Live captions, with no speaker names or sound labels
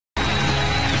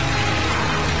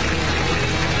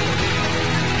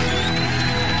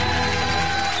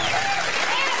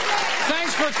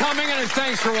coming and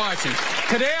thanks for watching.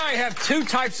 Today I have two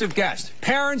types of guests.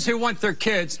 Parents who want their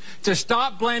kids to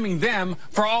stop blaming them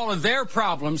for all of their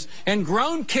problems, and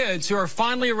grown kids who are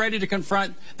finally ready to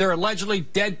confront their allegedly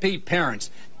deadbeat parents.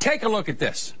 Take a look at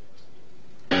this.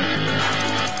 We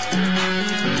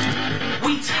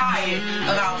tired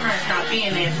of our parents not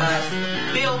being there for us.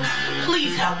 Bill,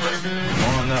 please help us.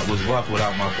 Growing up was rough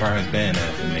without my parents being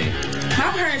there for me. My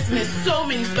parents missed so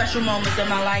many special moments of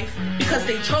my life because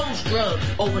they chose drugs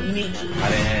over me. I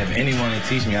didn't have anyone to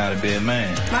teach me how to be a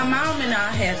man. My mom and I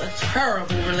had a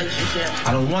terrible relationship.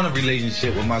 I don't want a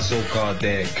relationship with my so-called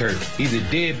dad, Kurt. He's a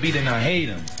deadbeat and I hate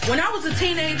him. When I was a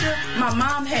teenager, my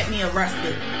mom had me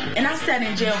arrested, and I sat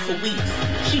in jail for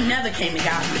weeks. She never came and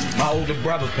got me. My older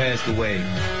brother passed away,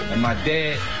 and my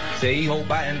dad said he hope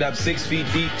I end up 6 feet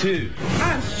deep too.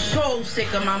 I'm so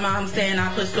sick of my mom saying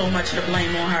I put so much of the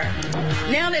blame on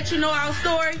her. Now that you know our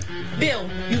story, Bill,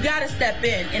 you gotta step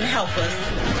in and help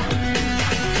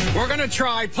us. We're gonna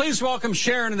try. Please welcome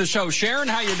Sharon to the show. Sharon,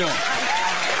 how you doing?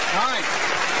 All right.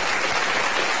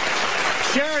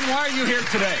 Sharon, why are you here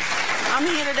today? I'm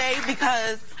here today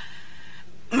because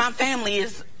my family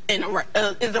is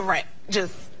a wreck.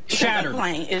 Just shattered.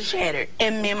 It's shattered.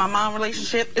 And me and my mom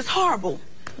relationship is horrible.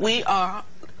 We are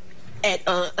at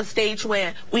a stage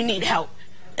where we need help,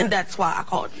 and that's why I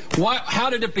called you. How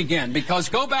did it begin? Because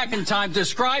go back in time,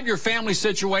 describe your family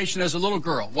situation as a little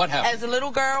girl. What happened? As a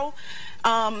little girl,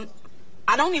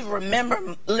 I don't even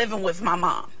remember living with my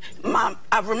mom.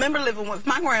 I remember living with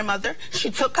my grandmother. She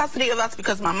took custody of us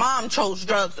because my mom chose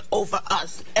drugs over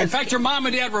us. In fact, your mom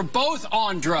and dad were both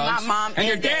on drugs. My mom and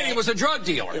your daddy was a drug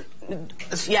dealer.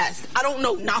 Yes. I don't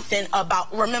know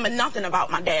remember nothing about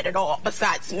my dad at all,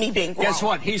 besides me being grown. Guess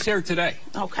what? He's here today.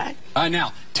 Okay.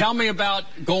 Now, tell me about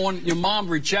your mom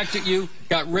rejected you,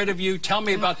 got rid of you. Tell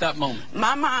me about that moment.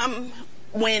 My mom...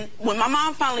 When my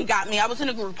mom finally got me, I was in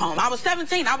a group home. I was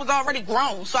 17. I was already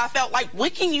grown. So I felt like,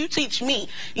 what can you teach me?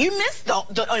 You missed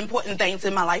the important things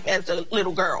in my life as a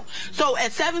little girl. So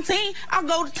at 17, I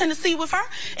go to Tennessee with her,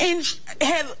 and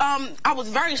I was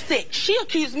very sick. She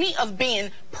accused me of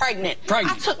being pregnant.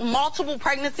 I took multiple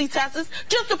pregnancy tests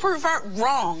just to prove her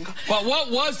wrong. Well, what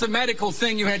was the medical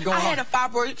thing you had going on? I had a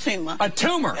fibroid tumor. A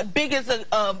tumor? Big as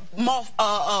a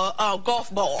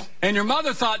golf ball. And your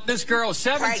mother thought this girl is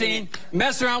 17,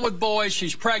 mess around with boys,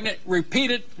 she's pregnant,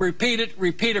 repeated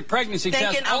pregnancy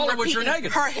tests, all of which are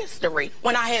negative. Her history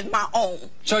when I had my own.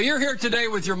 So you're here today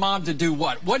with your mom to do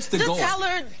what? What's the goal? To tell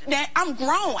her that I'm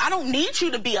grown. I don't need you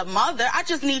to be a mother. I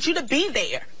just need you to be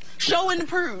there. Show and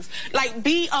prove. Like,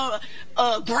 be a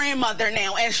grandmother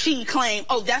now, as she claimed.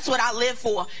 Oh, that's what I live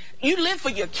for. You live for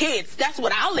your kids. That's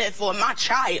what I live for, my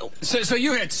child. So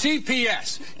you had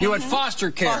CPS. You had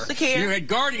foster care. You had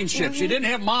guardianships. You didn't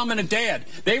have mom and a dad.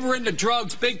 They were into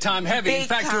drugs big time, heavy. In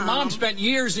fact, your mom spent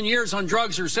years and years on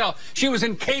drugs herself. She was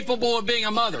incapable of being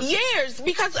a mother. Years,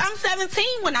 because I'm 17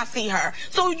 when I see her.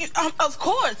 So, of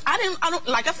course, I don't,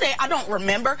 like I said, I don't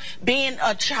remember being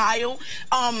a child.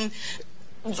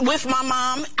 With my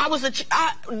mom,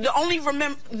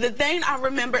 the thing I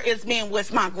remember is being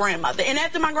with my grandmother, and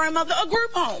after my grandmother, a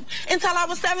group home until I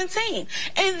was 17.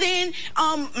 And then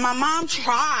my mom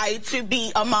tried to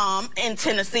be a mom in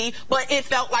Tennessee, but it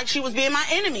felt like she was being my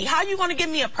enemy. How are you going to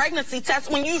give me a pregnancy test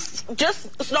when you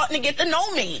just starting to get to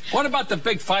know me? What about the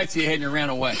big fights you had and you ran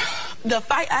away? The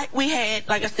fight we had,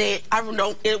 like I said,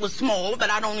 it was small, but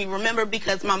I don't even remember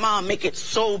because my mom make it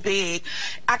so big.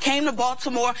 I came to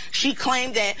Baltimore. She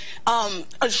claimed that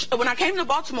when I came to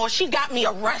Baltimore, she got me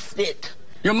arrested.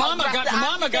 Your mama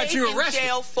got you arrested.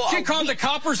 She called the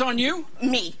coppers on you?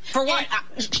 Me. For what?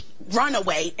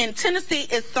 Runaway. In Tennessee,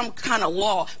 is some kind of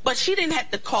law, but she didn't have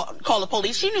to call the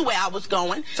police. She knew where I was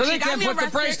going. So they can't put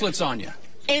the bracelets on you?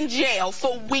 In jail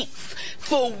for weeks.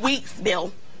 For weeks,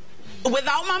 Bill.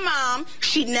 Without my mom,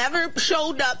 she never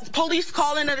showed up. The police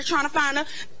calling her to trying to find her.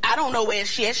 I don't know where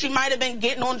she is. She might have been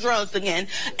getting on drugs again.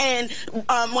 And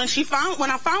when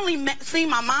I finally seen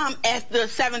my mom after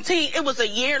 17, it was a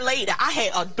year later. I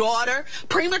had a daughter,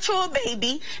 premature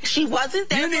baby. She wasn't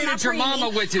there. You needed your mama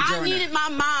with you during I needed my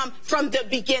mom from the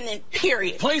beginning,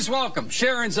 period. Please welcome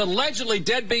Sharon's allegedly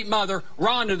deadbeat mother,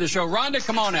 Rhonda, to the show. Rhonda,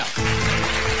 come on out.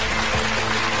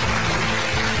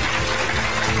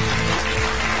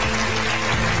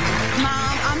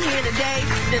 Today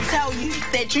to tell you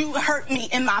that you hurt me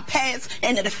in my past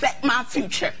and it affect my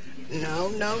future. No.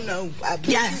 What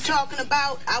you talking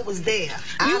about? I was there.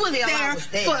 You was there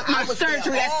for my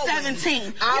surgery at 17.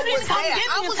 You didn't come get me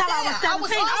until I was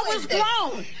 17. I was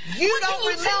grown. You don't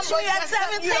remember.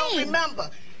 You don't remember.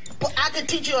 I could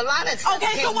teach you a lot of stuff.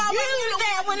 Okay, so why were you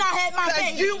there when I had my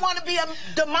baby? You want to be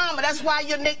the mama. That's why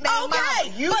your nickname Mama.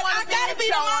 Okay, but I gotta be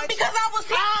the mom because I was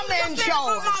I'm in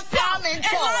charge. I'm in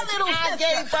charge.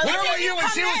 Where were you when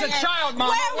she was a child,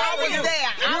 Mama? I was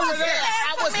there. I was there.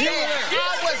 I was there.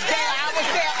 I was there. I was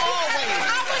there always.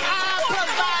 I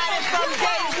provided from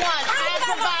day one. I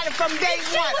provided from day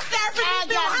one.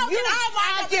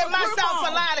 I give myself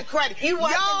a lot of credit. You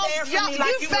wasn't there for me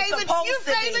like you were supposed to be. You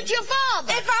favored your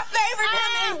father. If I favored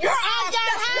him in your eyes,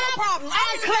 that's your problem.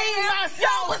 I cleaned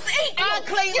myself. I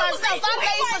cleaned myself. I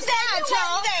laid beside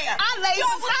y'all. I laid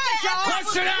beside y'all.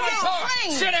 Let's sit down and talk.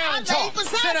 Sit down and talk.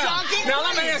 Sit down. Now,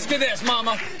 let me ask you this,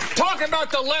 Mama. Talk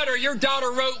about the letter your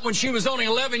daughter wrote when she was only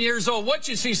 11 years old. What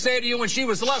did she say to you when she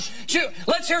was 11?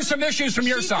 Let's hear some issues from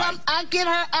your side. I get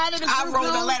her out of the group. I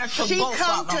wrote a letter to both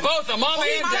of them. Both of them, Mama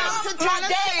and Dad. My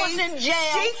dad was in jail.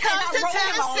 She comes to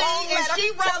Tennessee and she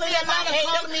wrote me a letter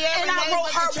calling me every name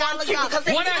but the child of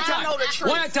God. One at a time.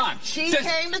 One at a time. She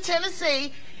came to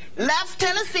Tennessee, left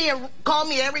Tennessee, and called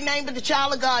me every name but the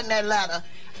child of God in that letter.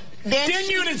 Didn't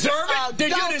you deserve it?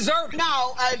 Did you deserve it?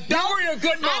 No. You were a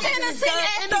good mama. Tennessee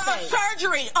after a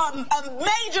surgery, a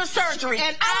major surgery.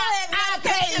 And I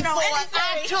paid for it.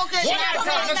 I took it. I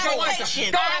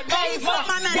paid for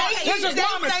it. This is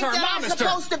Mama's turn. I'm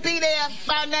supposed to be their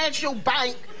financial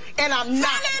bank, and I'm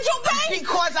not. Financial bank?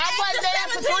 Because I wasn't there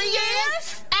for 3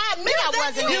 years. I admit I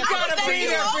wasn't there. You gotta be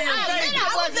there for your baby. I admit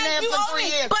I wasn't there for 3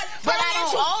 years. But I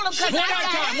don't own them because I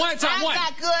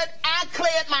got good. I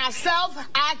cleared myself.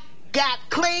 I got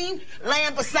clean,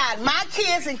 laying beside my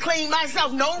kids and clean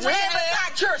myself. No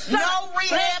rehab. No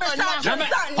rehab or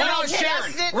nothing. Hold on,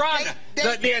 Sharon.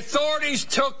 Rhonda, the authorities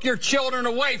took your children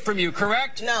away from you,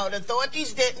 correct? No, the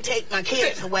authorities didn't take my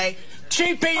kids away.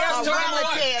 GPS took them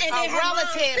away. A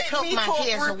relative took my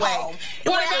kids away.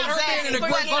 What about her being in a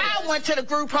group home? I went to the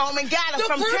group home and got her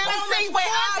from Tennessee. I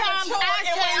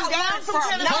came down from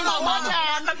Tennessee one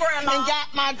time and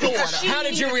got my daughter. How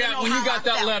did you react when you got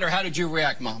that letter? How did you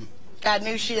react, Mom? I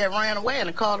knew she had ran away and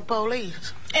I called the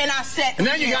police. And I said, and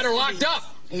then you got her locked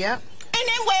up. Yep. And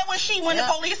then where was she when the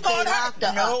police called her?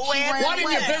 Nowhere. Why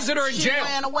didn't you visit her in jail?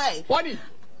 She ran away. Why didn't?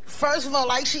 First of all,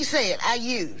 like she said, I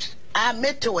used. I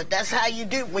admit to it. That's how you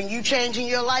do. When you change in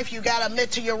your life, you got to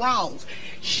admit to your wrongs.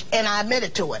 And I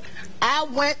admitted to it. I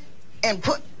went and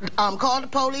called the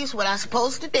police, what I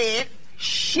supposed to did.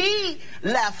 She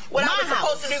left my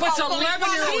house. What's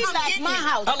 11-year-old? She left my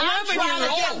house.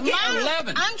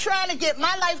 11-year-old. I'm trying to get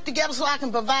my life together so I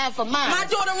can provide for mine. My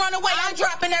daughter run away. I'm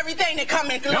dropping everything that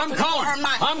come in. I'm calling.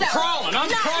 I'm crawling.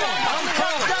 I'm crawling. I'm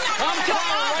crawling. I'm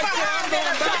crawling right there. I'm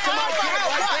going back to my kid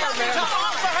right there, man.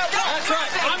 That's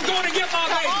right. I'm going to get my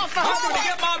baby. I'm going to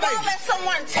get my baby. Don't let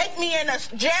someone take me in a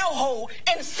jail hole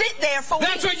and sit there for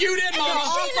weeks. That's what you did, Mama.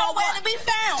 She nowhere to be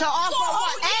found. To offer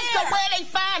what? Ask her where they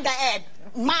find her at.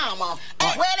 Mama,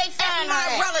 where they find her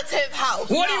at? My relative house.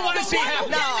 What do you want to see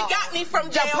happen? Got me from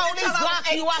jail. The police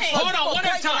locked you up. Hold on, one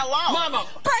at a time. Mama.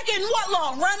 Breaking what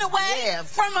law? Runaway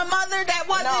from a mother that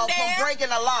wasn't there? No, from breaking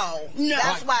the law. No.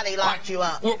 That's why they locked you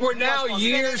up. We're now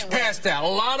years past that. A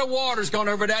lot of water's gone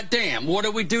over that dam. What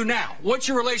do we do now? What's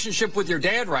your relationship with your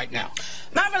dad right now?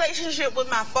 My relationship with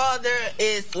my father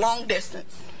is long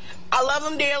distance. I love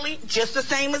him dearly, just the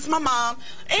same as my mom.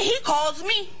 And he calls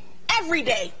me every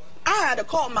day. I had to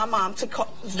call my mom to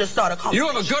start a conversation. You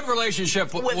have a good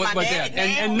relationship with Dad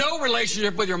and no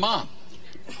relationship with your mom.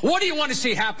 What do you want to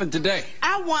see happen today?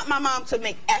 I want my mom to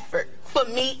make effort for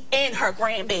me and her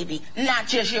grandbaby, not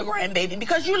just your grandbaby,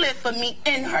 because you live for me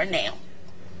and her now.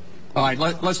 All right,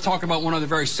 let's talk about one other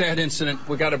very sad incident.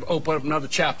 We got to open up another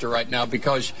chapter right now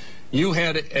because you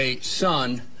had a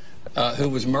son who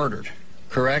was murdered,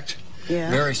 correct?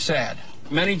 Yeah. Very sad.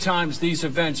 Many times these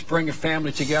events bring a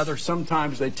family together.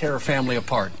 Sometimes they tear a family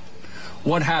apart.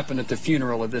 What happened at the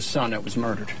funeral of this son that was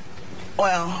murdered?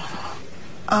 Well,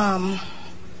 I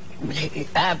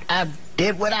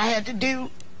did what I had to do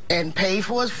and paid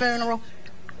for his funeral.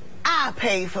 I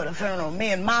paid for the funeral,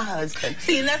 me and my husband.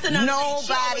 See, that's another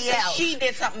nobody else. She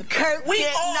did something. Kurt we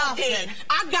did all nothing. did.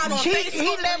 I got on Facebook. He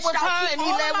lived with her and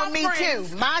he lived with me too.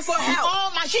 She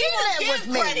lived with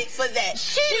me. Credit for that.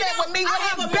 She lived with me with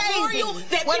her baby.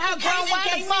 With her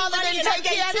grandmother, father didn't take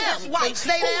care of them. They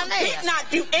stay down there. Did not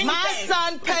do anything. My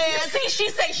son passed. See, she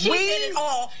said she did it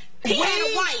all. He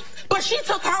had a wife, but she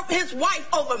took his wife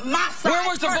over my son. Where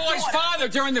was the boy's father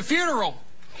during the funeral?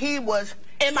 He was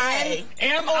MIA.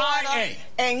 MIA.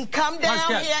 And he come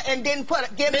down here and didn't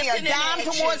give me a dime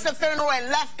towards the funeral and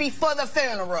left before the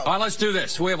funeral. All right, let's do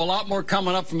this. We have a lot more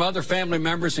coming up from other family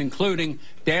members, including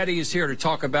Daddy is here to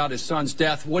talk about his son's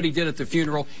death, what he did at the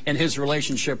funeral, and his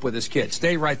relationship with his kids.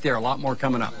 Stay right there. A lot more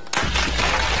coming up.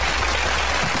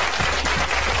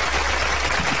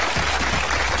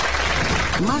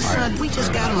 My son, we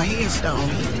just got him a headstone.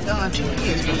 He's been gone 2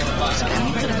 years. And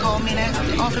he could have called me that,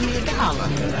 offered me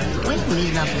 $1. We don't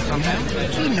need nothing from him.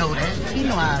 He know that. He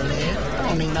know how I live. I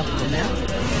don't need nothing from him.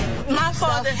 My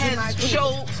father has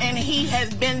showed, and he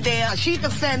has been there. She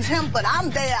defends him, but I'm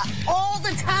there all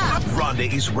the time.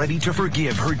 Rhonda is ready to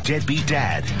forgive her deadbeat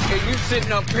dad. Hey, you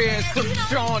sitting up here and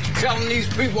telling these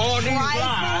people all these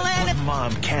lies. But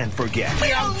mom can't forget.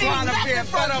 Hey, I'm trying to be a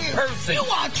better person. You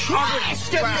are trash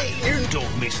to me. You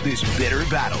don't miss this bitter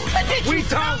battle. We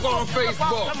talk on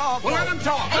Facebook. Let them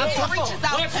talk.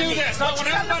 Let's do this. I want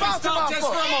everybody to stop just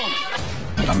for a moment.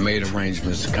 I made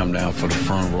arrangements to come down for the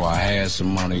funeral. I had some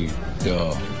money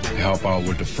to help out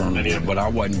with the funeral, but I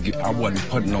wasn't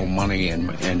putting no money in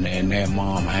that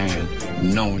mom's hand,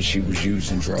 knowing she was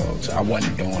using drugs. I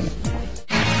wasn't doing it.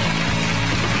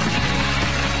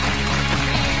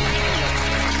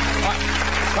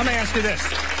 Let me ask you this,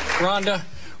 Rhonda.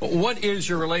 What is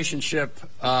your relationship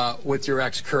with your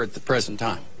ex, Kurt, at the present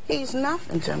time? He's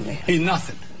nothing to me. He's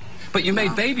nothing. But you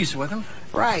made babies with him.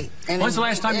 Right. And when's the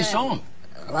last time you saw him?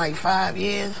 Like 5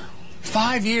 years.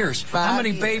 5 years? How many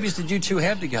years. babies did you two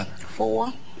have together?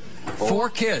 4. 4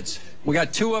 kids. We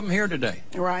got 2 of them here today.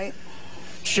 Right.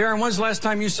 Sharon, when's the last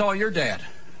time you saw your dad?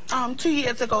 2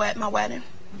 years ago at my wedding.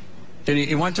 Did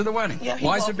he went to the wedding? Yeah.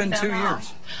 Why has it been 2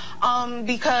 years?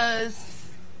 Because,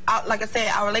 like I said,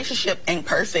 our relationship ain't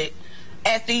perfect.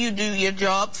 After you do your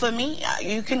job for me,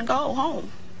 you can go home.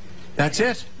 That's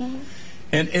it? Mm-hmm.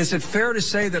 And is it fair to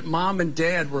say that Mom and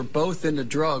Dad were both into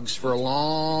drugs for a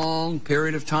long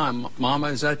period of time? Mama,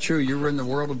 is that true? You were in the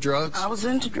world of drugs? I was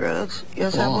into drugs.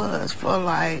 Yes, I was. For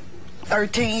like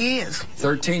 13 years.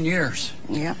 13 years?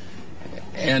 Yeah.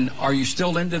 And are you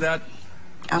still into that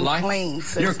life? I'm clean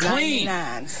since You're clean.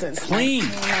 99. Since clean.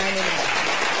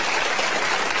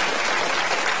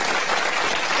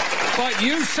 1999. But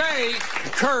you say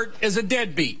Kurt is a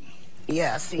deadbeat.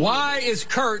 Yes. Why is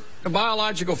Kurt, the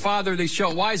biological father of these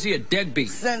children, why is he a deadbeat?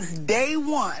 Since day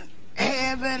one,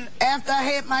 after I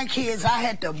had my kids, I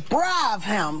had to bribe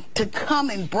him to come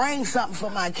and bring something for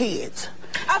my kids.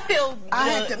 I feel I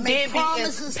had to make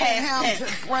promises to him to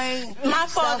bring. My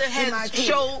father stuff to my has kids.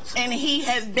 showed, and he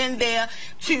has been there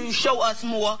to show us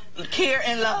more care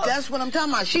and love. That's what I'm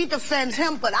talking about. She defends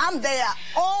him, but I'm there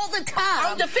all the time.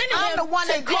 I'm defending him. I'm the one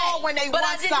today, that call when they but want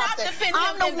I did something. Not defend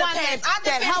I'm him the in one the past.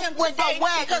 that helped with the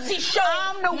wedding because he showed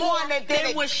I'm the one that did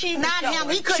it. What she was not him.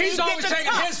 He couldn't She's even always get the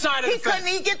taking tuck. his side of the He couldn't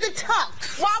even get the tuck.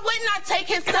 Why wouldn't I take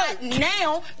his side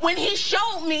now when he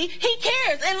showed me he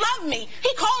cares and loves me?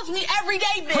 He calls me every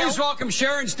day, Bill. Please welcome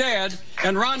Sharon's dad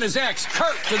and Rhonda's ex,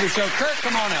 Kurt, to the show. Kurt,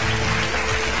 come on out.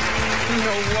 You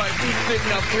know what? You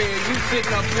sitting up here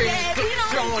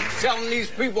telling these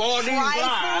people all these lies.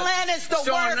 Trifling is the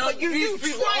word for you. You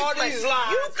trifling.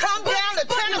 You come down to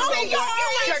Tennessee. You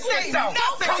ain't say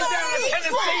nothing. Come down to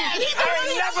Tennessee. I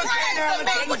ain't never came down to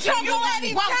Tennessee. You come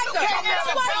down to tell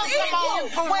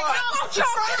someone for what?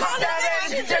 Come down there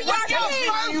and you just tell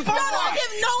someone you for what?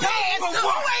 No hands. You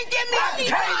ain't give me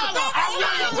any time. I'm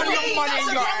not putting no money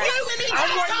in your ass. I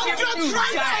wasn't giving you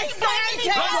jack.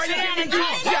 I wasn't giving you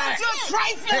jack.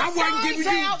 I wasn't giving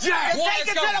you jack.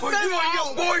 For you and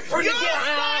your boyfriend to get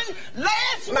high.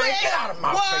 Last week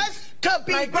was to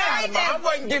be buried I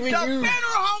wasn't giving the you.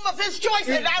 funeral home of his choice,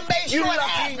 and I made sure it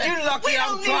happened. You lucky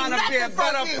I'm trying to be a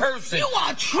better person. You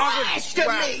are trash to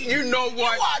me. You know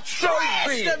what? You are trash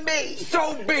to me.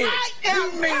 So big.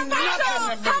 You mean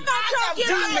nothing to me.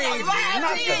 You mean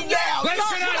nothing. Let's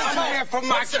sit down here for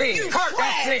my kids.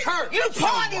 Kurt, you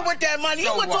party with that money.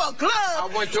 You went to a club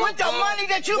with the money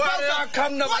that you got. I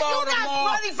come to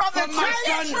Baltimore for my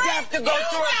son's death to go to a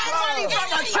club. Money from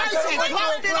a church and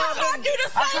club. I do the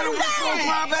same thing.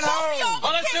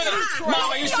 Oh, let's do this.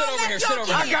 Mama, you sit over here. Sit over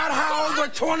here. I got high over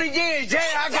 20 years. Yeah,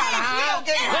 I got high.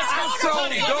 Let's go,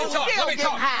 honey. Don't talk. Let me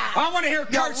talk. I want to hear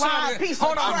Kurt's side of it.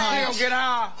 Hold on, honey. Get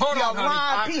high. Hold on,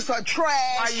 honey. Piece of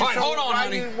trash. Hold on,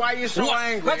 honey. Why you so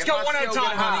angry? Let's go one at a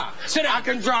time, honey. Sit down. I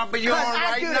can drop it on right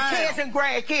now. I do the kids and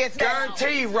grandkids now.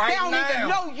 Guarantee right now. They don't even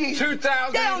know you.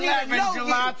 2011,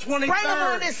 July 23rd. Bring them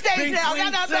on this stage now. They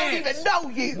don't even know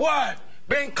you. What?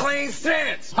 Been clean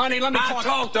since. Honey, let me talk. I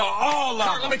talked to all of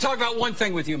them. Let me talk about one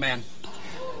thing with you, man.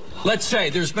 Let's say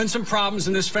there's been some problems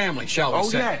in this family, shall we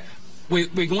say? Yeah. We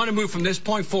want to move from this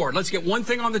point forward. Let's get one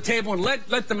thing on the table and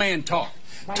let the man talk.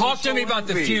 Talk to me about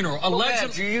the funeral.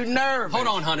 You nervous. Hold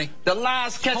on, honey. The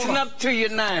lies catching up to you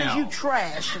now. You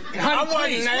trash. I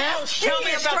wasn't there. Tell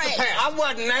me about the past. I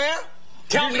wasn't there.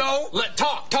 Tell me.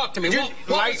 Talk to me.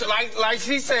 Like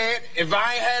she said, if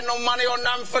I ain't had no money or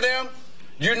nothing for them,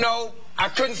 I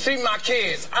couldn't see my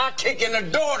kids. I kick in the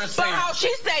door to see them. But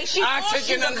she say she I forced kick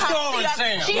you in to the come door see and us. see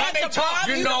them. She had to bribe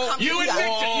you to come see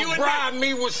us. You bribe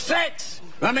me with sex.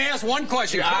 Let me ask one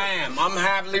question. I am. I'm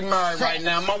happily married right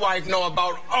now. My wife know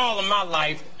about all of my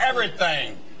life,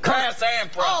 everything. Past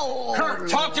and present. Kurt,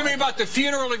 talk to me about the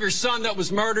funeral of your son that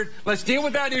was murdered. Let's deal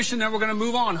with that issue, and then we're going to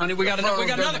move on, honey. We got another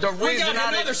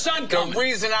son coming. The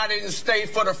reason I didn't stay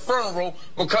for the funeral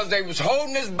because they was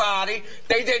holding his body.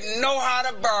 They didn't know how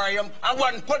to bury him. I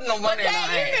wasn't putting no money in my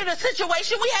hand. You knew the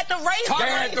situation. We had to raise the money.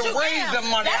 They had to raise the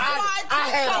money. I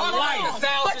had a life.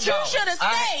 But you should have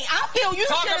stayed. I feel you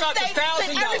should have stayed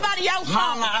since everybody else.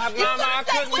 Mama, I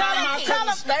couldn't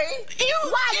stay.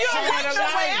 Why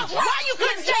you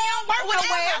couldn't stay on work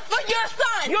for your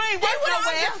son? You ain't working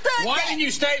nowhere. Why didn't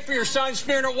you stay for your son's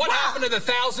funeral? What happened to the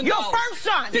 $1,000? Your first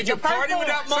son. Did you party with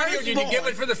that money, or did you give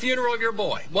it for the funeral of your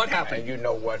boy? What happened? You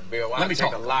know what, Bill? Let me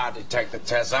take talk. a lie detector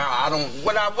test. I don't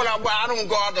go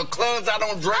out to clubs. I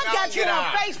don't drink. I got you on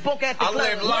Facebook at the club. I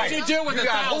live life. What'd you do with the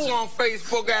 $1,000? Who on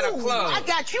Facebook at a club? I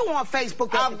got you on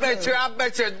Facebook at the club. I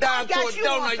bet you a dime to a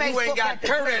donut you ain't got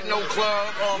Kurt at no club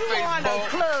on Facebook. You on the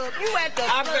club. You at the I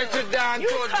club. bet you a dime to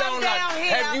a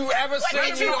donut. Have you ever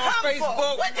seen me on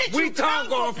Facebook? We talk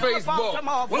on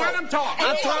Facebook. Let him talk.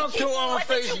 I talk to her on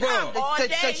Facebook.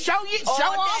 To show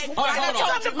off.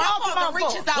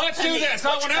 Let's do this. I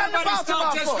want everybody to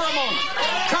stop just for a moment.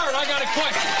 Kurt, I got a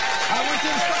question. I want you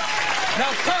to stop.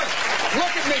 Now, Kurt,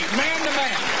 look at me, man to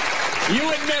man. You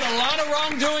admit a lot of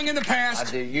wrongdoing in the past.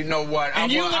 I did. You know what?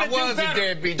 And you I was a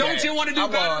deadbeat dad. Don't you want to do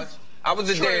better? I was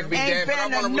a deadbeat dad, but I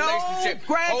want a relationship.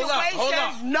 Hold up.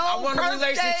 I want a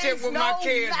relationship with my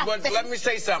kids, but let me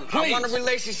say something. Please. I want a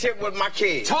relationship with my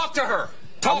kids. Talk to her.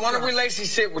 I want a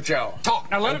relationship with y'all. Talk.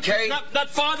 Now let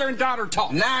father and daughter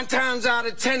talk. 9 times out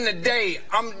of 10 today,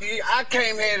 I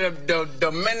came here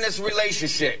to mend this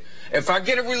relationship. If I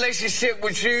get a relationship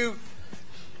with you,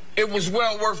 it was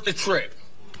well worth the trip.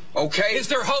 Okay? Is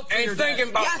there hope for your dad? Thinking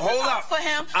about, hold up. For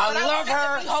him, I love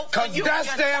her because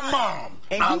that's their mom.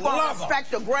 And you gonna respect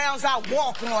the grounds I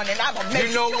walk on, and I'm gonna make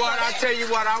You know sure what? I tell you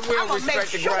what, I will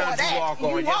respect the grounds you walk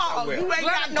on. Yes, I will. You ain't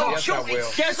got no Yes, I will.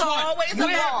 choice. Guess what? We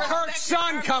have Kurt's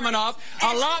son coming up.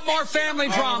 A lot more family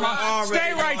drama.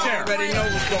 Stay right there. I already know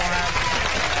what's going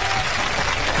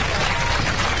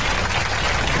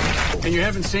on. And you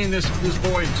haven't seen this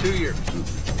boy in 2 years.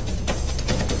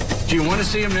 Do you want to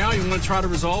see him now? You want to try to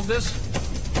resolve this?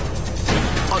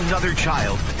 Another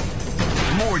child.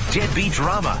 More deadbeat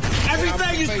drama.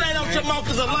 Everything you say out your mouth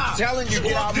is a lie. I'm telling you,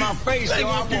 get out of my face, yo.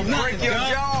 I'm going to break your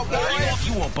jaw,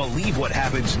 boy. You won't believe what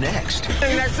happens next.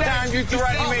 Next time you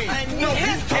threaten me,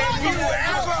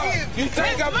 you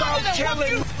think about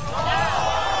killing.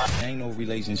 Ain't no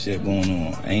relationship going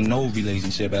on. Ain't no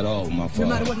relationship at all with my father. No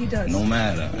matter what he does. No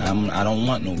matter. I don't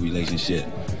want no relationship.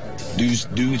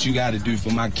 Do what you got to do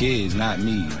for my kids, not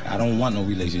me. I don't want no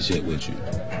relationship with you.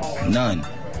 None.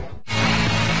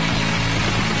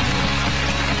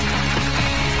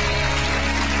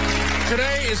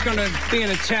 Today is going to be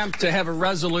an attempt to have a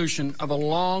resolution of a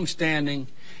long-standing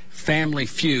family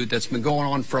feud that's been going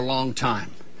on for a long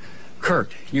time.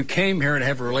 Kurt, you came here to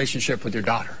have a relationship with your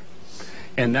daughter,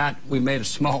 and that we made a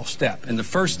small step. And the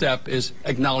first step is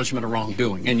acknowledgement of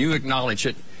wrongdoing, and you acknowledge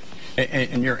it,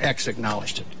 and your ex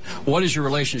acknowledged it. What is your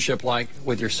relationship like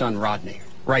with your son, Rodney,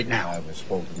 right now? I haven't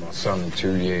spoken to my son in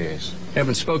 2 years.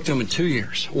 Haven't spoke to him in 2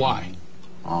 years. Why?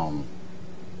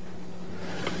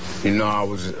 You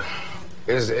know,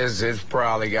 it's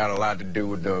probably got a lot to do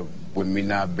with me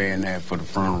not being there for the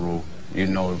funeral, you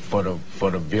know, for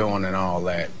the viewing and all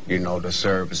that, you know, the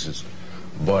services.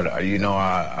 But you know,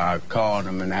 I called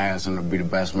him and asked him to be the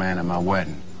best man at my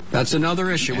wedding. That's another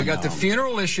issue. We got the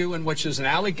funeral issue, in which is an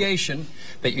allegation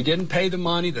that you didn't pay the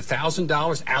money, the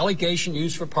 $1,000 allegation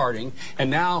used for partying, and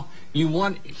now you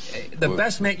want the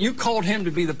best man. You called him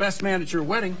to be the best man at your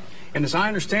wedding, and as I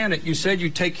understand it, you said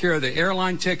you'd take care of the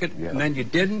airline ticket, and then you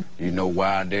didn't. You know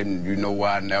why I didn't? You know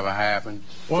why it never happened?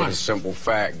 Why? For the simple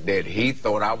fact that he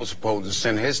thought I was supposed to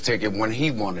send his ticket when he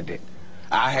wanted it.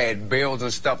 I had bills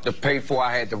and stuff to pay for.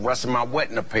 I had the rest of my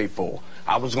wedding to pay for.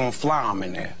 I was going to fly him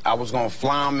in there. I was going to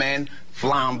fly him in,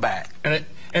 fly him back. And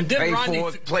didn't Rodney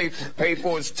pay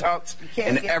for his tux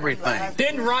and everything.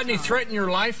 Didn't Rodney threaten your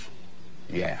life?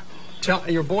 Yeah.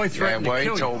 Your boy threatened to kill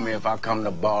you. He told me if I come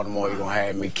to Baltimore, he's going to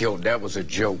have me killed. That was a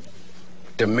joke.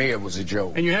 To me, it was a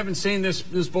joke. And you haven't seen this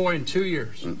boy in 2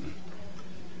 years.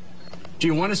 Do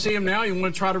you want to see him now? You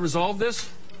want to try to resolve this?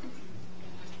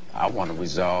 I want to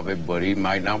resolve it, but he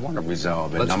might not want to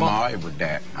resolve it. I'm all right with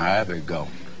that. However it go.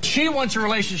 She wants a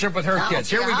relationship with her kids.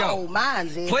 Here we go.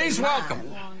 Please welcome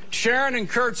Sharon and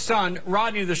Kurt's son,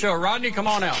 Rodney, to the show. Rodney, come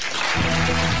on out.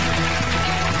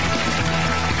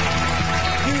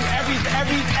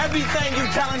 Everything you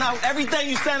telling out, everything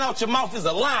you saying out your mouth is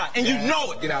a lie, and you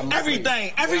know it.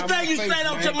 Everything you saying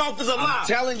out your mouth is a lie. I'm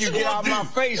telling you, get out my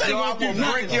face, yo. I'm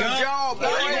gonna break your jaw, boy.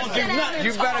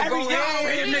 You better go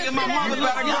ahead. Nigga, my mother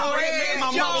better go ahead.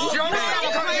 My mother.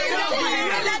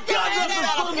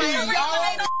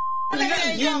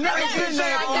 You never been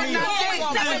there for me.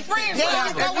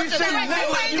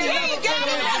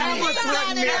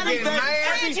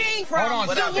 Hold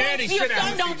on, Daddy, sit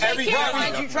down.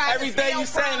 Everything you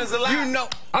saying is a lie. You know.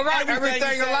 All right,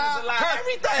 everything a lie.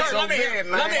 Kurt, let me hear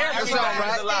from you.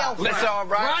 That's all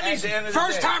right. Rodney's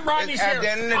first time Rodney's here. At the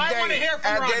end of the day, I want to hear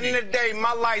from Rodney. At the end of the day,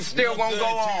 my life still gonna go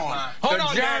on.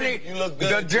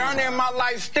 The journey of my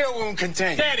life still gonna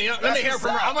continue. Daddy, let me hear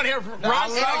from. I want to hear from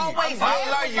Rodney. I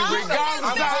love you,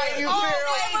 regardless of how you feel.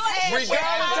 Regardless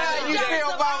of how you feel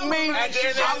about me, I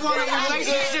want a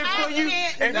relationship for you.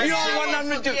 If you don't want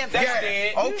nothing to do,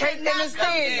 okay, then it's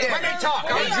dead. Let me talk.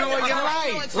 Enjoy your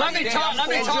life. Let me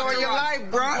talk. Enjoy your life,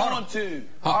 bro.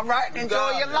 All right,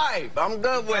 enjoy your life. I'm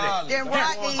good with it. Then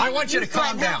Rodney, I want you to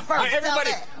calm down.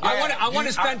 Everybody, I want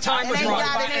to spend time with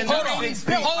Rodney.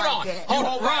 Hold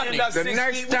on, Rodney. The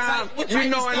next time, you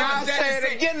know, and I'll say it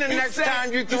again the next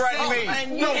time you threaten me.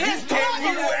 No,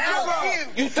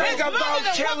 you think about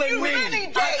killing me.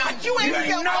 You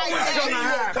ain't know what's gonna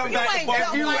happen.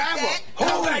 If you ever,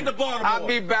 come back to Baltimore. I'll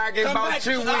be back in about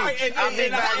 2 weeks. I'll be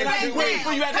back in 2 weeks.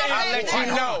 I'll let you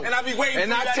know. And I'll be waiting for you.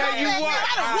 And I tell you what,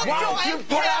 once you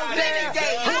put out there, I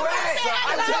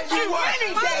tell you what,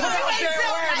 put out there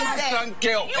where my son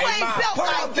killed. Put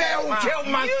out there and kill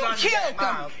my son.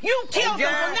 You killed him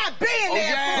for not being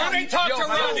there. Let me talk to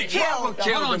Rodney. You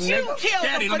killed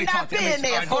him for not being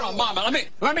there. Hold on, Mama.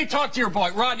 Let me talk to your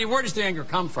boy. Rodney, where does the anger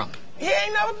come from? He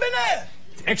ain't never been there.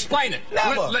 Explain it.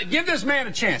 Never. Give this man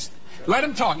a chance. Let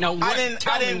him talk. Now,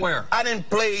 tell me where. I didn't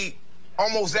play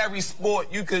almost every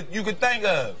sport you could think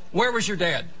of. Where was your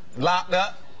dad? Locked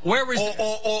up. Where was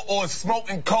or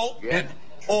smoking coke,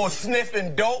 or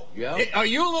sniffing dope. Are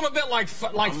you a little bit like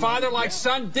father, like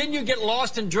son? Didn't you get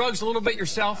lost in drugs a little bit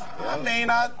yourself? I mean,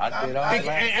 I did all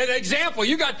an example.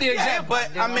 You got the example.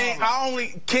 But I mean,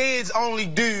 kids only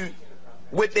do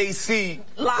what they see.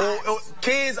 Or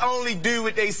kids only do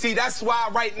what they see. That's why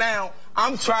right now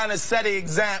I'm trying to set an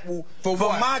example for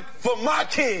my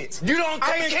kids. You don't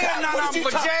take care of none of them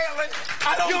for jailing.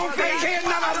 You don't take care of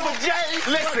none of them for jailing.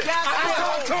 Listen, I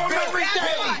talk to them every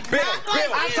day. Bill,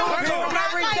 I talk to them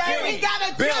every day.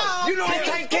 Bill, you don't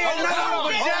take care of none of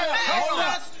them for jailing.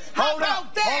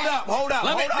 Hold up.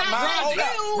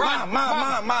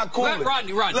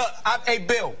 Rodney. Look, hey,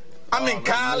 Bill. I'm in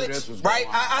college, right?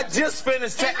 I just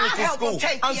finished technical school.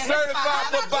 I'm certified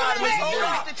for botanist.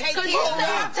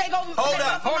 Hold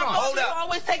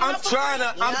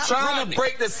up. I'm trying to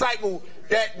break the cycle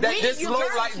that this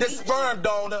sperm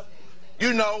donor,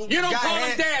 you know. You don't call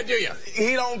him dad, do you?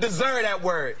 He don't deserve that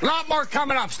word. A lot more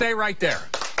coming up. Stay right there.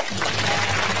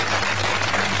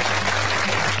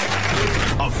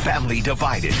 A family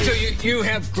divided. So you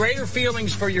have greater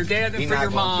feelings for your dad than for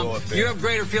your mom. You have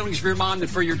greater feelings for your mom than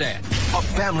for your dad. A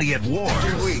family at war.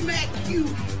 Smack you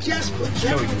just for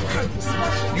general purposes.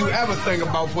 You ever think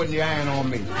about putting your hand on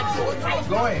me?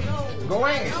 Go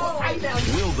ahead.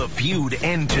 Will the feud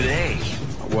end today?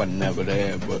 I wasn't never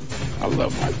there, but I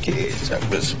love my kids. I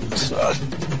miss my son.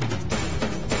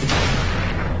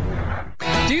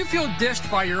 Do you feel dissed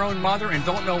by your own mother and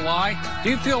don't know why? Do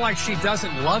you feel like she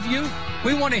doesn't love you?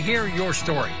 We want to hear your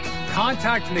story.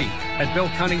 Contact me at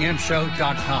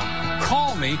BillCunninghamShow.com.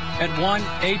 Call me at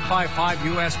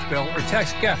 1-855-US-BILL or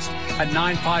text guest at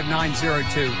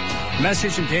 95902.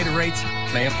 Message and data rates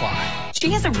may apply. She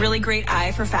has a really great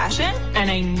eye for fashion, and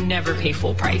I never pay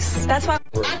full price. That's why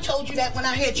I told you that when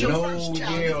I had your first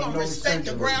child. You're going to respect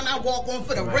the ground I walk on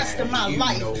for the rest of my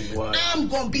life. I'm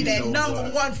going to be that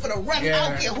number one for the rest. I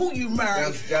don't care who you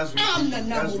marry. I'm the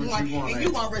number one. And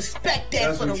you're going to respect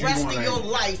that for the rest of your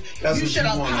life. You should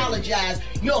apologize.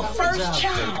 Your first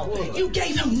child, you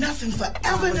gave him nothing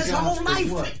forever in his whole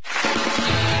life.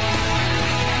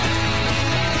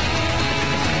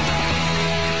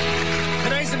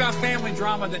 Today's about family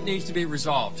drama that needs to be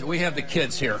resolved. We have the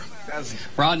kids here,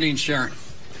 Rodney and Sharon.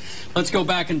 Let's go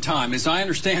back in time. As I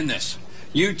understand this,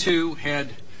 you two had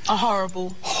a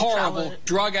horrible childhood.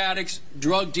 Drug addicts,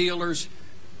 drug dealers,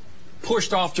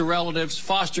 pushed off to relatives,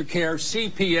 foster care,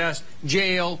 CPS,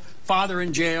 jail, father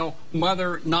in jail,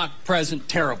 mother not present,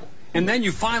 terrible. And then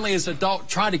you finally, as an adult,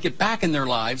 try to get back in their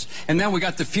lives. And then we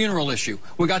got the funeral issue.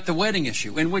 We got the wedding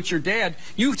issue, in which your dad,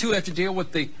 you two have to deal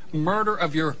with the murder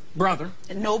of your brother.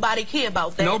 And nobody cared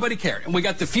about that. Nobody cared. And we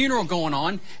got the funeral going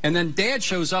on, and then Dad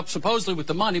shows up supposedly with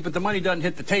the money, but the money doesn't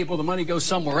hit the table. The money goes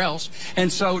somewhere else.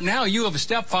 And so now you have a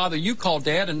stepfather. You call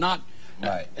Dad and not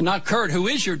Kurt, who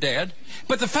is your dad.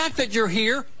 But the fact that you're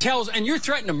here tells, and you're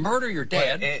threatening to murder your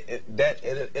dad.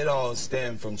 It all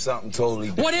stemmed from something totally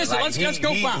different. What is it? Let's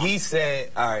go back. He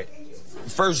said, all right,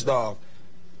 first off,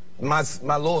 my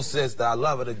little sister, I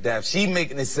love her to death. She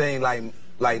making it seem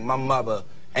like my mother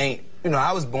ain't, you know,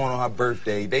 I was born on her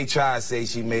birthday. They try to say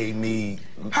she made me,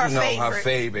 her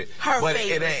favorite. But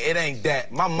it ain't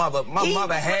that. My mother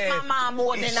had. My mom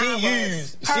more than my mother,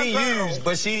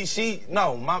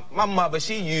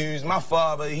 she used. My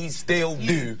father, he still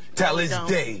do till this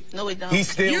day. No, he don't. He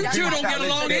still. You two don't get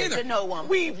along either. No one.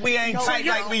 We ain't tight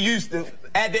like we used to.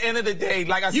 At the end of the day,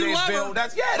 like I said, Bill,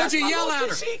 that's but you my yell at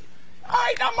her. All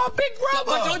right, I'm my big brother.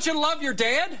 But don't you love your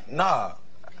dad? Nah.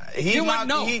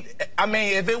 I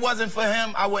mean, if it wasn't for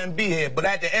him, I wouldn't be here. But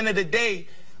at the end of the day,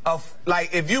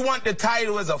 like, if you want the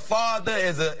title as a father,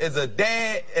 as a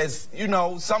dad, as, you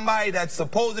know, somebody that's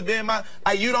supposed to be in my,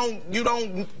 like, you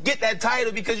don't get that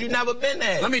title because you never been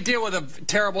there. Let me deal with a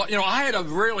terrible, you know, I had a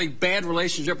really bad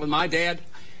relationship with my dad.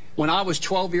 When I was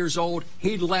 12 years old,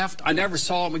 he left. I never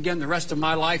saw him again the rest of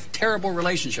my life. Terrible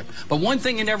relationship. But one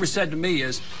thing he never said to me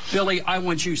is, Billy, I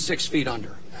want you 6 feet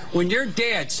under. When your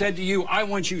dad said to you, I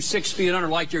want you 6 feet under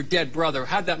like your dead brother,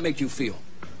 how'd that make you feel?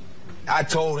 I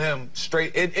told him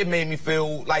straight, it made me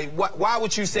feel like, why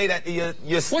would you say that to your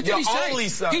only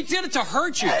son? He did it to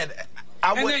hurt you. And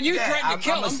then you threatened to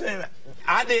kill him.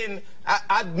 I didn't,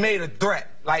 I made a threat.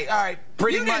 Like, all right,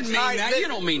 pretty much. You didn't mean that. You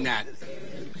don't mean that.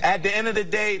 At the end of the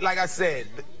day, like I said,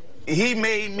 he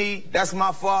made me, that's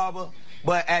my father.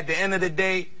 But at the end of the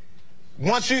day,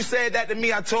 once you said that to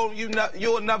me, I told you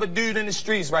you're another dude in the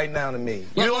streets right now to me.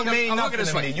 You don't mean nothing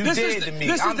to me. You dead to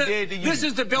me. I'm dead to you. This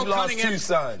is the Bill Cunningham.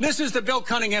 This is the Bill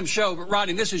Cunningham Show. But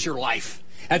Rodney, this is your life.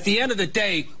 At the end of the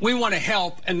day, we want to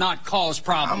help and not cause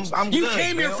problems. You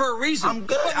came here for a reason. I'm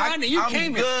good. But Rodney, you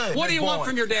came here. What do you want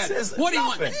from your dad? What do you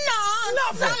want?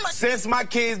 Nothing. Since my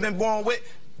kids been born with.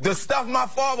 The stuff my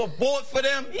father bought for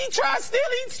them, he tried to steal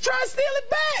it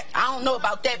back. I don't know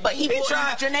about that, but he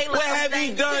bought Janela. What have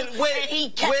he done?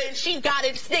 And she got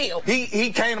it still. He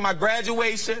came to my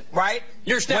graduation, right?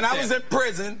 When I was in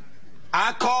prison,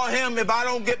 I call him, if I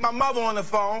don't get my mother on the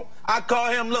phone, I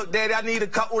call him, look, Daddy, I need a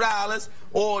couple dollars.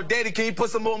 Or, Daddy, can you put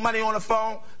some more money on the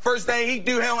phone? First thing he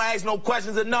do, he don't ask no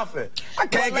questions or nothing. I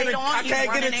can't get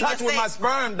in touch with my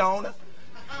sperm donor.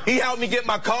 He helped me get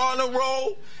my car on the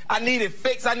road. I needed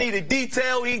fixed. I needed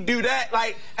detail. He do that.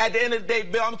 Like, at the end of the day,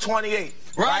 Bill, I'm 28.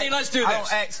 Rodney, let's do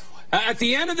this. At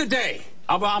the end of the day,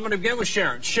 I'm going to begin with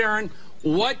Sharon. Sharon,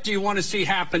 what do you want to see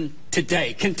happen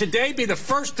today? Can today be the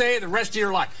first day of the rest of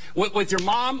your life? With your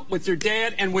mom, with your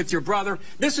dad, and with your brother?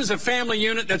 This is a family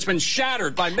unit that's been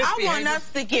shattered by misbehavior. I want us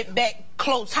to get back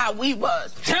close how we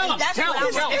was. Tell them.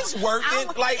 It's working.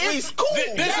 It's cool.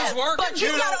 This is working. But you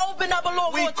got to open up a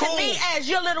little more to me as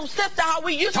your little sister, how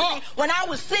we used to be. When I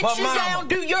would sit you down,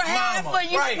 do your hair for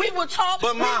you, we would talk.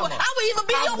 But I would even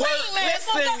be your wingman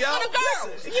for the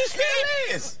girls. You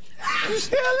still is. You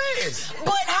still is.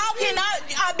 But how can I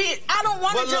don't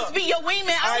want to just be your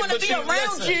wingman. I want to be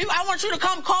around you. I want you to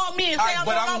come call me and say I'm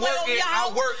on my way over your house.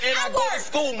 I work and I go to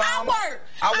school, Mama.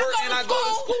 I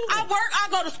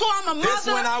go to school. I'm a mother. This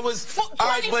when I was, all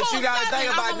right, but you got to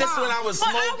think about this when I was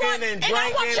smoking and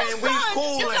drinking and we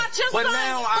cooling. But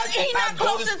now I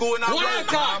go to school and I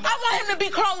work. I want him to be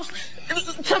close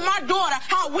to my daughter,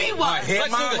 how we was. His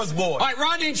mom was born. All right,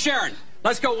 Rodney and Sharon,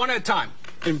 let's go one at a time.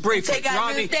 In brief,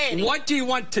 Rodney, what do you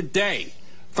want today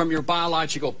from your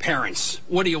biological parents?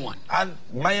 What do you want? My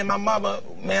mother,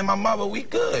 we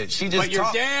good. She just. But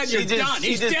your dad, you're done.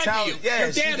 He's dead to you. Yeah,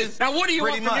 your dad is. Now, what do you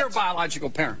want from your biological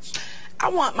parents? I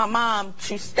want my mom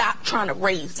to stop trying to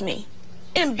raise me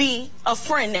and be a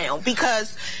friend now,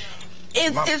 because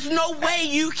it's no way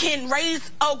you can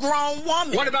raise a grown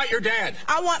woman. What about your dad?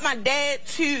 I want my dad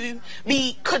to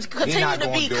continue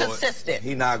to be consistent.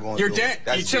 He's not going to do it. Your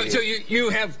dad. So you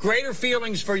have greater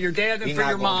feelings for your dad than for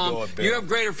your mom. You have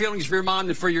greater feelings for your mom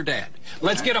than for your dad.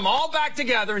 Let's get them all back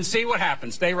together and see what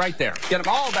happens. Stay right there. Get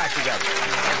them all back together.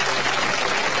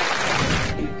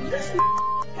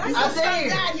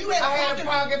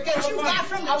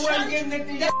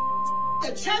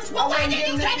 The church, why did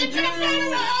you take it to the funeral,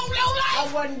 low life? I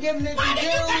wasn't giving it to you. Why did you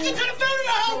take it to the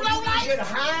funeral, low life? Get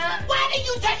high. Why did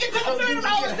you take it to the funeral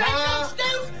home? Is that so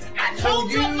stupid? I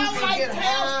told you, low life,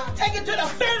 take it to the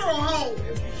funeral home.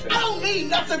 I don't need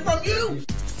nothing from you.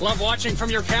 Love watching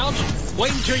from your couch?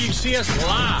 Wait until you see us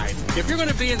live. If you're going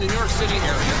to be in the New York City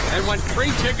area and want free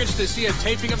tickets to see a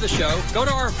taping of the show, go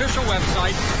to our official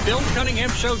website,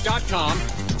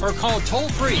 BillCunninghamShow.com, or call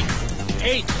toll-free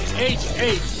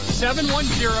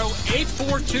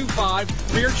 888-710-8425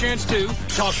 for your chance to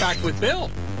talk back with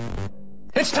Bill.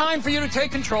 It's time for you to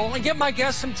take control and give my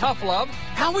guests some tough love.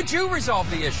 How would you resolve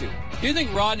the issue? Do you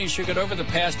think Rodney should get over the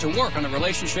past to work on a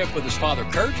relationship with his father,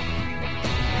 Kurt?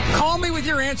 Call me with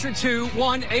your answer to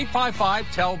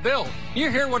 1-855-TELL-BILL.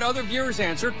 You hear what other viewers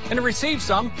answered and receive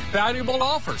some valuable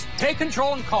offers. Take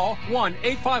control and call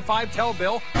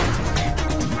 1-855-TELL-BILL.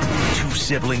 Two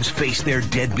siblings face their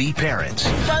deadbeat parents.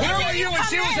 Where were you when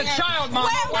she was a child, Mama?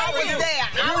 Where were you?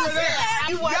 I was there.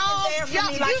 You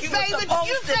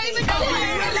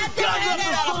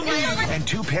And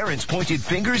two parents pointed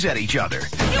fingers at each other.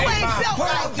 You ain't built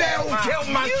like that. You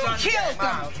killed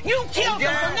them. You killed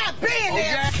them for not being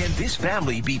there. Can this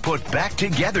family be put back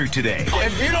together today?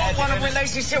 If you don't want a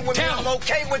relationship with me, I'm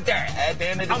okay with that. At the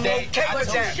end of the day, I'm okay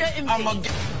with that.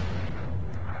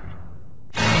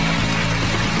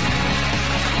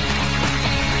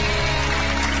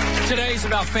 Today's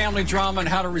about family drama and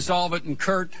how to resolve it. And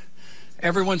Kurt,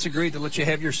 everyone's agreed to let you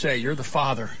have your say. You're the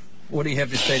father. What do you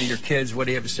have to say to your kids? What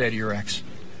do you have to say to your ex?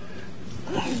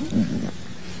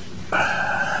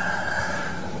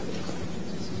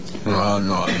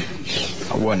 No,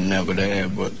 I wasn't never there,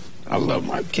 but I love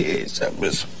my kids. I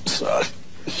miss them, son.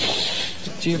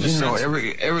 Do you know,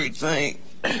 everything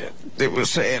they were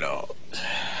said all.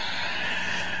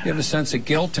 You have a sense of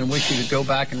guilt and wish you could go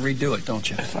back and redo it, don't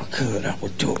you? If I could, I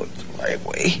would do it the right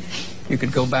way. You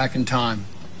could go back in time.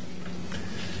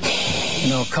 You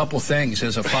know, a couple things.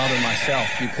 As a father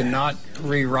myself, you cannot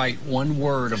rewrite one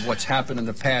word of what's happened in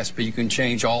the past, but you can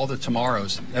change all the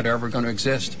tomorrows that are ever going to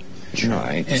exist. You know,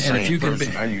 I ain't the and if you same can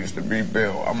person I used to be,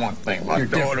 Bill. I want to thank my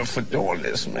daughter for doing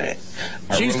this, man.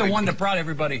 She's the one that brought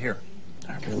everybody here.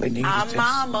 I really need Our this.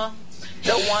 mama,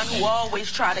 the one who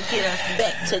always try to get us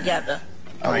back together.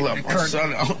 I love my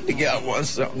son. I only got one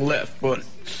son left, but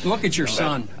look at your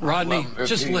son, Rodney.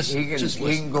 Just listen. He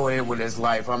can go ahead with his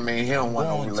life. I mean, he don't want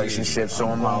no relationship, so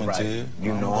I'm all right.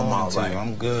 You know, I'm all right.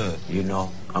 I'm good. You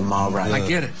know, I'm all right. I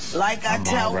get it. Like I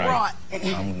tell Rod,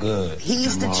 I'm good.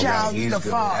 He's the child, you the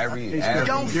father.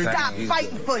 Don't Everything. stop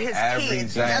fighting for his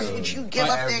kids. That's what you give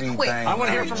up that quick. I want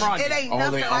to hear from Rodney. It ain't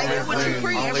nothing like that what you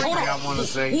preach every day. I want to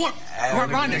say,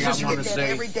 Rodney, You get that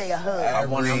every day a hug. I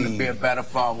want him to be a better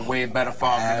father, way better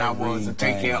father than I was, to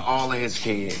take care of all of his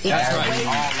kids. That's right.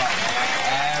 All of them.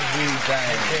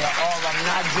 Everything. All of them,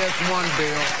 not just one,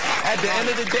 Bill. At the end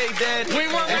of the day, Dad, We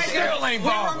were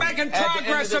making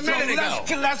progress a minute ago.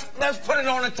 Let's put it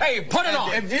on the table. Put it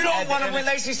on. If you don't want a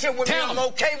relationship with me, I'm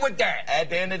okay with that. At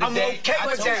the end of the I'm day, okay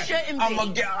with that.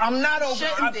 I'm not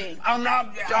okay. I'm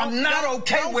not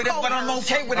okay with it, but I'm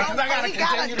okay with it because I gotta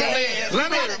continue to live.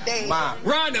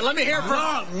 Rodney, let me hear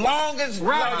from Long as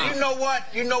Rodney. you know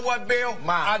what, Bill.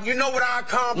 You know what I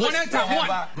accomplished. One at a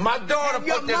time. My daughter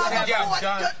put this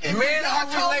together. Me and our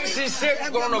relationship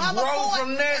gonna grow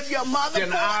from this.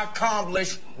 Then I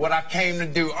accomplished what I came to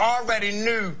do. Already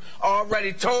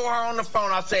told her on the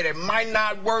phone. I said it might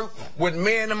not work with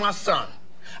me and my son.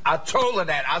 I told her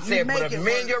that. I said, but if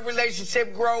me and your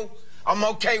relationship grow, I'm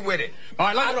okay with it. All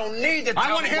right, I don't need to tell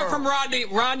I want to hear from Rodney.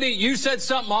 Rodney, you said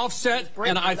something offset,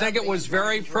 and I think it was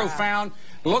very profound.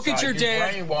 Look at your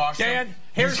dad. Dad,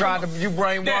 here's you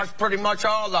brainwashed pretty much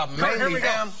all of them. Here we go.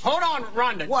 Hold on,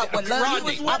 Rodney. What, with love?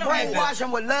 Rodney. I brainwash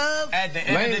him with love? at the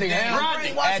end of the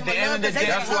day,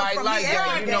 That's why I like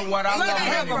that. You know what? I love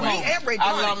him anyway.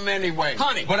 I love him anyway.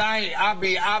 Honey. But I'll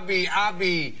be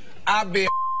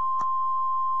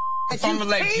if I'm gonna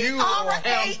let you or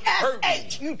him hurt me.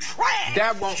 You trash.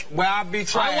 That won't. Well, I'll be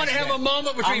trash. I want to have a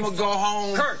moment between. I'm gonna go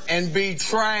home Kurt. and be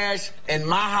trash in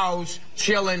my house,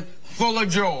 chilling, full of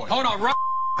joy. Hold on,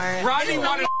 Rodney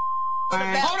wanted.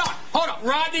 Hold on.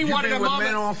 Rodney wanted a moment.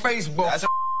 Men on Facebook.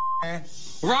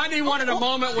 Rodney wanted a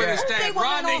moment with his dad.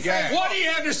 Rodney, what do you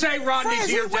have to say, Rodney,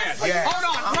 to your dad? Hold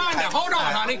on, Rodney. Hold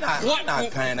on, honey. I'm not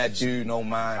paying that dude no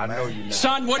mind, man. I know you.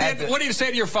 Son, what do you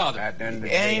say to your father?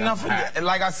 Ain't nothing.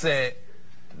 Like I said,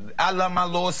 I love my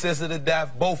little sister to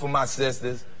death. Both of my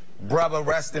sisters. Brother,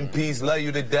 rest in peace. Love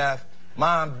you to death.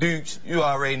 Mom, Dukes, you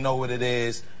already know what it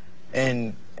is.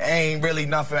 And ain't really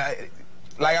nothing.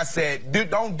 Like I said,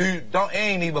 it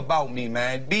ain't even about me,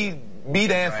 man. Be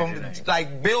there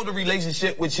like, build a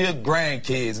relationship with your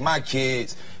grandkids, my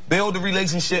kids. Build a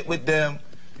relationship with them,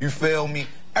 you feel me?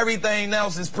 everything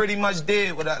else is pretty much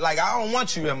dead. Like, I don't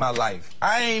want you in my life.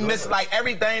 I ain't missed, like,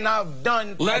 everything I've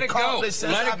done. Let it go.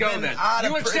 Let it go then.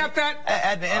 You accept that?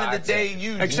 At the end of the day,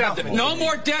 you accept it. No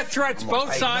more death threats.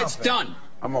 Both sides done.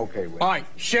 I'm okay with it. All right,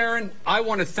 Sharon, I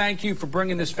want to thank you for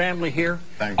bringing this family here.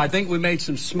 Thank you. I think we made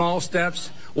some small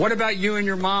steps. What about you and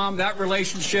your mom? That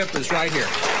relationship is right here.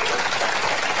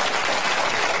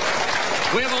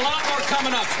 We have a lot more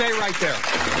coming up. Stay right there.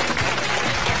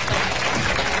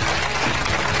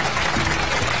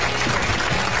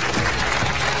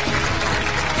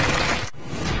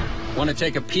 Want to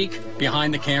take a peek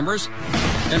behind the cameras?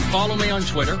 Then follow me on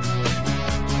Twitter.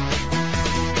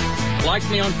 Like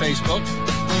me on Facebook.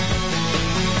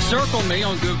 Circle me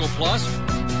on Google+,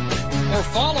 or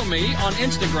follow me on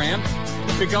Instagram,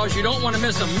 because you don't want to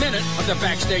miss a minute of the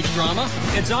backstage drama.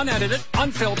 It's unedited,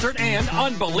 unfiltered, and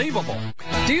unbelievable.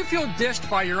 Do you feel dissed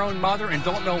by your own mother and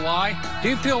don't know why? Do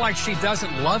you feel like she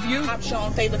doesn't love you? I'm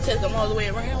showing favoritism all the way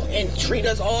around and treat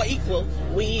us all equal.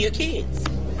 We your kids.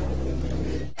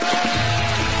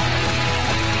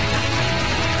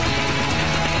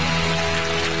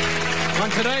 On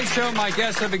today's show, my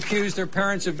guests have accused their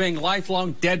parents of being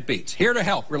lifelong deadbeats. Here to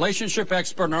help, relationship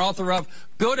expert and author of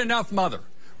Good Enough Mother,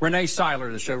 Renee Seiler,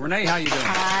 to the show. Renee, how you doing?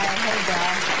 Hi, hey,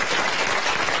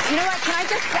 Bill. You know what? Can I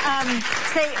just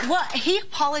say, what he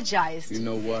apologized? You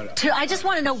know what? I just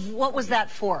want to know, what was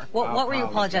that for? What were you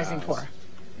apologizing for?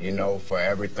 You know, for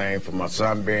everything, for my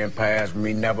son being passed,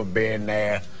 me never being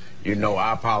there. You know,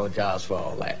 I apologize for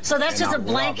all that. So that's just a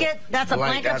blanket? That's a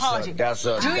blanket apology.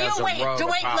 Listen,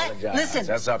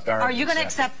 that's up there. Are you going to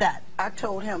accept that? I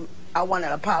told him I want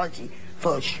an apology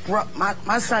for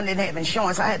my son didn't have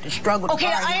insurance. I had to struggle to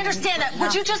Okay, I understand that.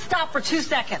 Would you just stop for 2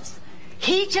 seconds?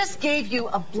 He just gave you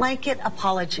a blanket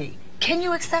apology. Can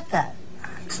you accept that? I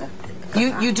accept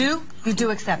it. You do? You do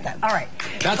accept that. All right.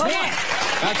 That's one.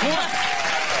 That's one.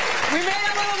 We made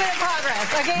a little bit of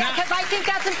progress, okay? Because I think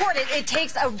that's important. It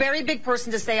takes a very big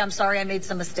person to say, I'm sorry, I made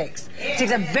some mistakes. It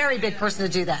takes a very big person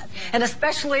to do that. And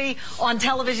especially on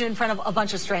television in front of a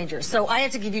bunch of strangers. So I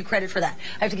have to give you credit for that.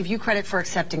 I have to give you credit for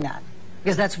accepting that.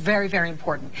 Because that's very, very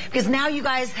important. Because now you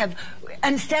guys have,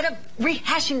 instead of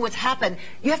rehashing what's happened,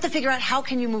 you have to figure out how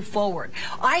can you move forward.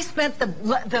 I spent the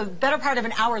better part of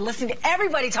an hour listening to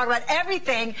everybody talk about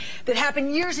everything that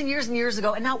happened years and years and years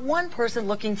ago, and not one person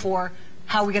looking for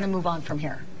how are we going to move on from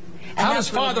here. And how does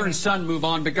father and son move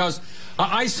on? Because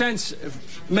I sense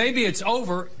maybe it's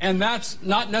over, and that's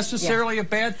not necessarily a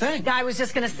bad thing. I was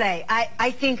just going to say,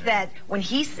 I think that when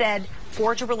he said,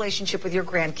 forge a relationship with your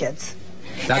grandkids,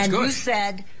 that's and good. You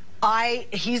said,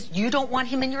 you don't want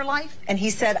him in your life, and he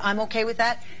said, I'm okay with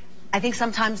that, I think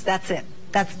sometimes that's it.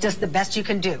 That's just the best you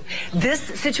can do. This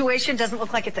situation doesn't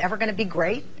look like it's ever going to be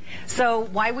great. So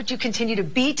why would you continue to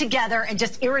be together and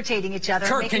just irritating each other?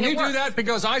 Kurt, can you do that?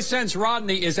 Because I sense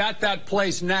Rodney is at that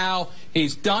place now.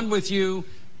 He's done with you,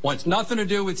 wants nothing to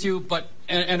do with you, but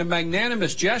in a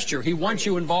magnanimous gesture, he wants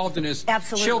you involved in his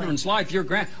children's life. Your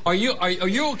are you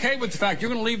okay with the fact you're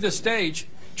going to leave this stage,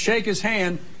 shake his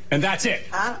hand, and that's it?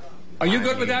 Are you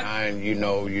good with that? You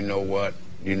know what?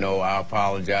 You know, I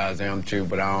apologize to him too,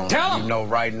 but I don't. Tell him. You know,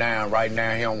 right now,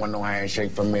 he don't want no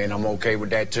handshake from me, and I'm okay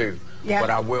with that too. Yeah. But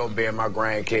I will be in my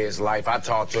grandkids' life. I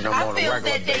talk to them on a regular basis.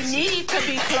 I feel that they need to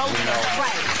be close. You know,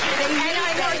 right.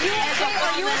 Are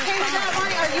you okay with that,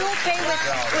 Ronnie? Are you okay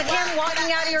with him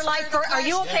walking out of your life? Are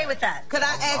you okay with that? Could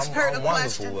I ask Kurt a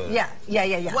question? Yeah.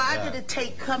 Why did it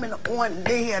take coming on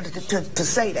there to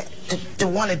say that, to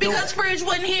want to do it? Because Fridge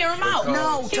wouldn't hear him out.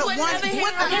 No, he wouldn't ever hear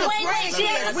him out. Wait, she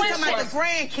has a question. We're talking about the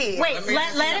grandkids. Wait,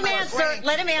 let him answer.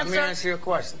 Let him answer. Let me answer your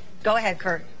question. Go ahead,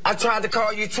 Kurt. I tried to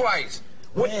call you twice.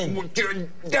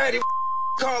 Daddy,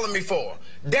 calling me for?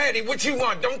 Daddy, what you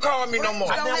want? Don't call me no more.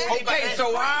 Okay,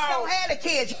 so how? Don't have the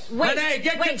kids. Renee,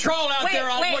 get control out there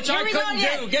on which I couldn't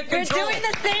do. Get control. We're doing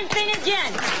the same thing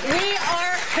again.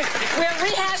 We're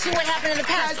rehashing what happened in the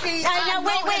past. Wait. I've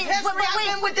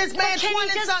been with this man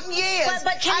 20-something years.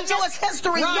 But can I know his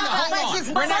history.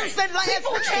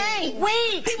 People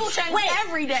change. People change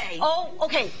every day. Oh,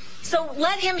 okay. So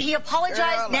he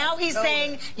apologized. Now he's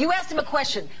saying, you asked him a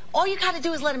question. All you got to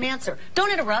do is let him answer.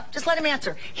 Don't interrupt. Just let him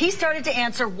answer. He started to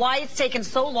answer why it's taken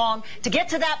so long to get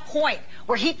to that point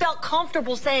where he felt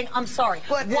comfortable saying, I'm sorry.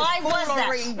 But why was that?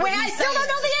 Wait, I still don't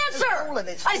know the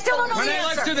answer. I still don't know the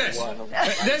answer. Let's do this.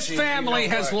 This family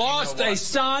has lost a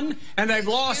son and they've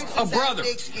lost a brother.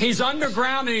 He's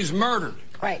underground and he's murdered.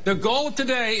 Right. The goal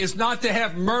today is not to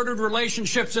have murdered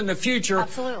relationships in the future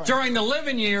during the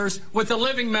living years with the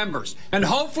living members. And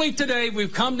hopefully today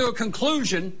we've come to a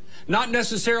conclusion Not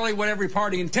necessarily what every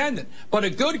party intended, but a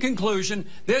good conclusion.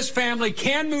 This family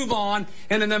can move on,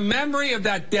 and in the memory of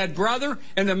that dead brother,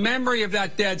 in the memory of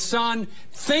that dead son,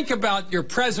 think about your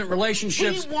present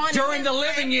relationships during the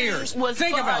living years.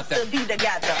 Think about that. To be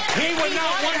together. He would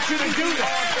not want you to do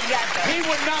that. He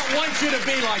would not want you to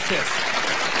be like this.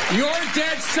 Your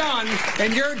dead son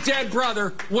and your dead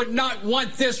brother would not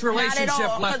want this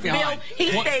relationship left behind. Bill,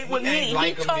 he stayed with me.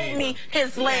 He told me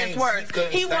his last words.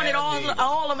 He wanted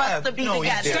all of us to be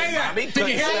together. Say that. Did you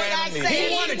hear what I said?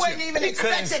 He wasn't even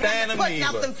expecting him to put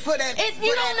nothing for that.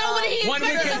 You don't know what he expected. When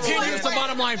we continue, it's the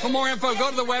bottom line. For more info, go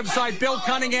to the website,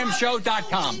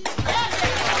 BillCunninghamShow.com.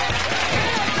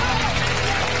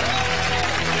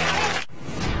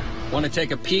 Want to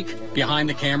take a peek behind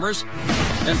the cameras?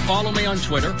 Then follow me on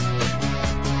Twitter,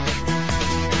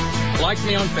 like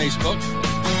me on Facebook,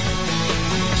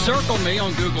 circle me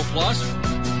on Google+,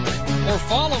 or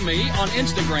follow me on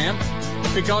Instagram,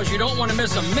 because you don't want to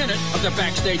miss a minute of the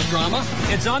backstage drama.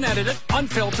 It's unedited,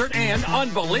 unfiltered, and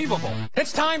unbelievable.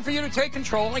 It's time for you to take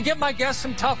control and give my guests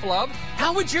some tough love.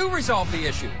 How would you resolve the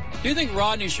issue? Do you think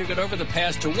Rodney should get over the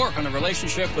past to work on a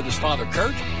relationship with his father,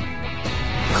 Kurt?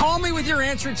 Call me with your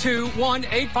answer to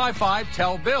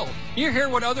 1-855-TELL-BILL. You hear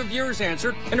what other viewers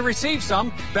answered and receive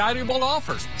some valuable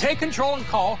offers. Take control and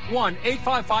call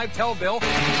 1-855-TELL-BILL.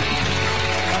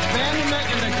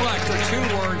 Abandonment and neglect are two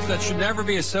words that should never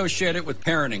be associated with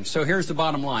parenting. So here's the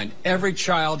bottom line. Every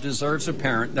child deserves a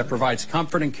parent that provides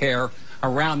comfort and care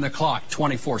around the clock,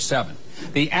 24/7.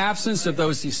 The absence of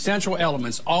those essential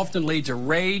elements often leads to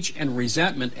rage and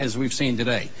resentment, as we've seen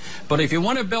today. But if you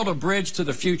want to build a bridge to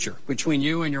the future between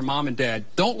you and your mom and dad,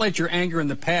 don't let your anger in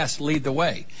the past lead the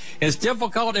way. As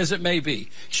difficult as it may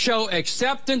be, show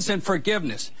acceptance and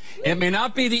forgiveness. It may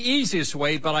not be the easiest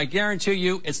way, but I guarantee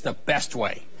you it's the best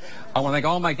way. I want to thank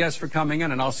all my guests for coming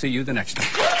in, and I'll see you the next time.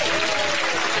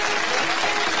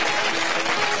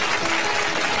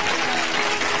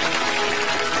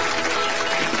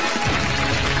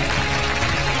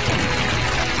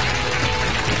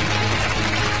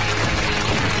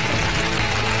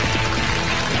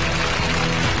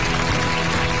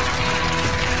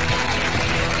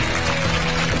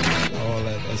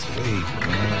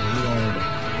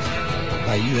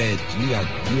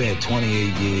 You had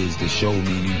 28 years to show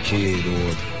me you kid,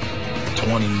 or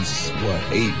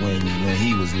 8 when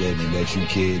he was living that you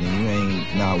kid, and you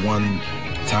ain't not one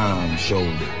time showed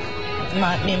it.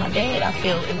 Me and my dad, I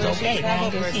feel it's okay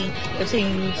as long as he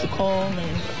continues to call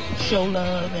and show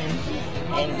love, and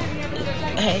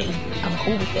hey, I'm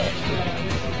cool with that.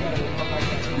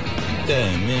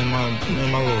 Yeah, me and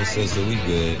my little sister, we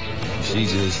good.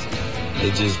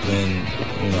 It just been,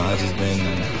 I just been,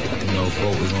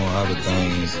 focused on other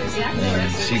things.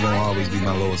 And she gonna always be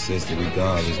my little sister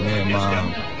regardless. Me and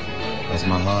mom, that's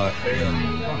my heart.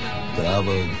 And the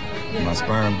other, my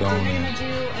sperm donor,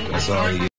 that's all he is.